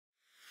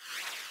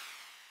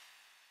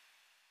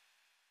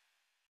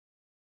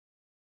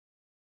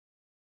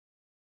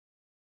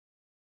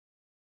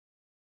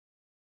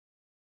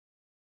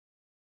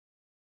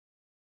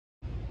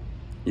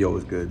Yo,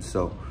 it's good.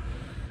 So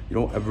you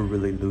don't ever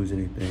really lose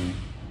anything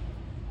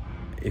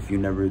if you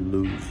never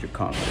lose your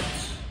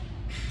confidence.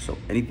 So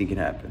anything can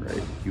happen,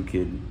 right? You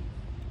could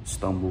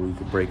stumble, you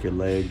could break your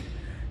leg,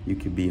 you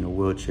could be in a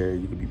wheelchair,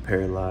 you could be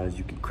paralyzed,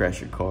 you could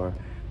crash your car.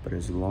 But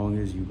as long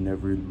as you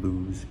never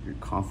lose your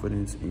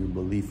confidence and your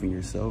belief in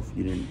yourself,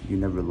 you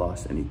never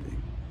lost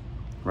anything,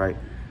 right?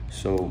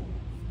 So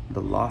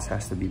the loss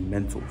has to be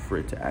mental for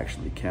it to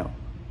actually count,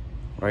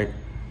 right?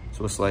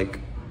 So it's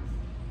like,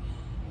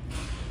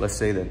 let's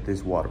say that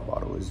this water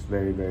bottle is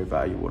very, very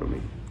valuable to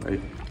me,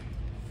 right?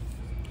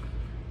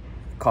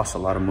 Costs a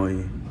lot of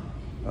money.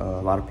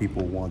 A lot of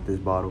people want this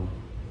bottle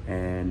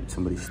and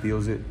somebody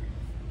steals it.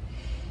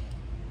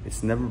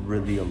 It's never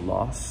really a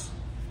loss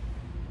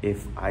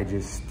if I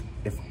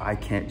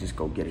can't just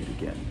go get it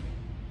again.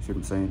 See what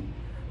I'm saying?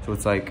 So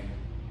it's like,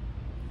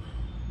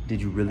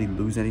 did you really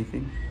lose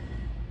anything?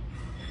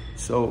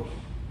 So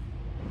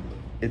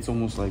it's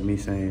almost like me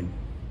saying,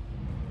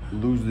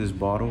 lose this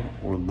bottle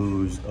or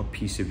lose a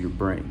piece of your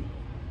brain.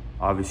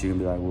 Obviously you're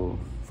gonna be like, well,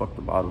 fuck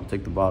the bottle,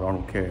 take the bottle, I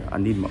don't care. I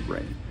need my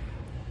brain.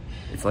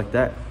 It's like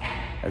that.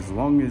 As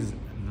long as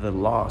the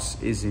loss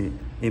isn't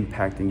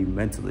impacting you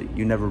mentally,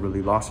 you never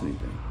really lost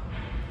anything.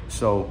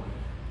 So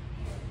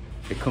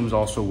it comes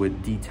also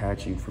with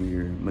detaching from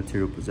your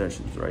material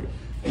possessions, right?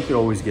 You could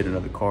always get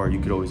another car, you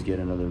could always get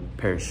another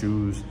pair of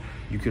shoes,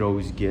 you could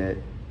always get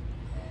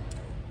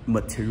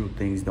material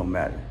things, don't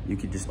matter. You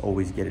could just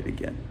always get it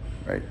again,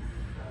 right?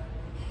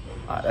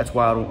 That's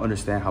why I don't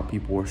understand how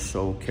people are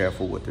so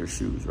careful with their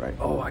shoes, right?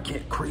 Oh, I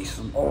can't crease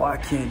them. Oh, I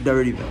can't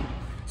dirty them.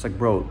 It's like,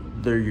 bro,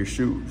 they're your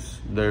shoes.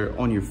 They're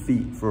on your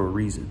feet for a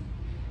reason.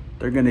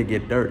 They're gonna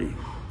get dirty.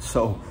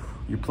 So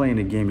you're playing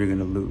a game you're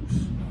gonna lose.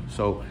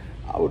 So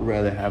I would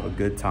rather have a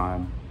good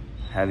time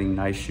having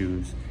nice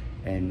shoes,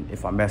 and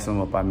if I mess them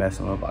up,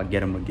 I get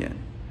them again,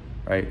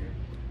 right?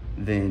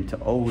 Than to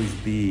always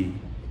be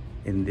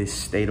in this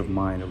state of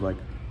mind of like,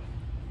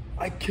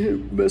 I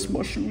can't mess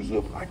my shoes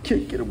up. I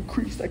can't get them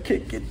creased. I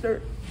can't get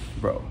dirt.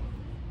 Bro,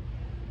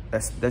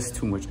 that's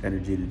too much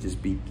energy to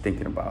just be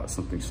thinking about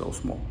something so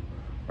small,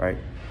 right?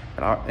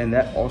 And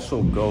that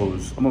also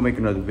goes, I'm gonna make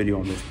another video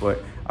on this,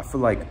 but I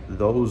feel like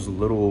those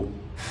little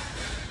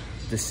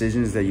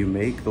decisions that you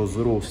make, those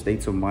little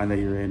states of mind that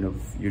you're in of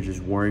you're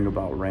just worrying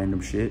about random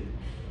shit,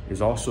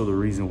 is also the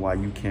reason why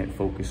you can't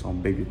focus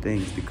on bigger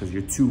things, because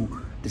you're too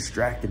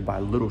distracted by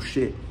little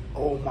shit.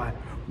 Oh,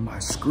 my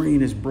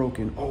screen is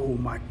broken. Oh,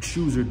 my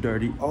shoes are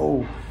dirty.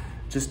 Oh,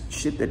 just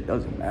shit that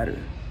doesn't matter.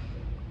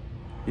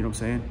 You know what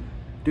I'm saying?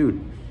 Dude,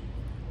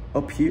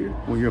 up here,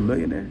 when you're a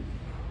millionaire,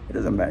 it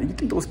doesn't matter. You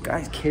think those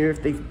guys care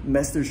if they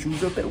mess their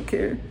shoes up? They don't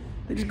care.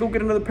 They just go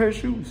get another pair of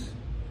shoes.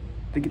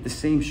 They get the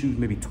same shoes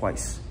maybe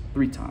twice,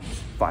 3 times,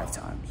 5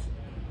 times.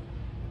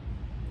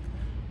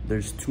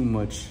 There's too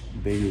much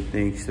bigger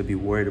things to be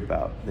worried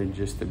about than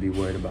just to be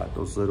worried about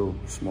those little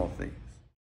small things.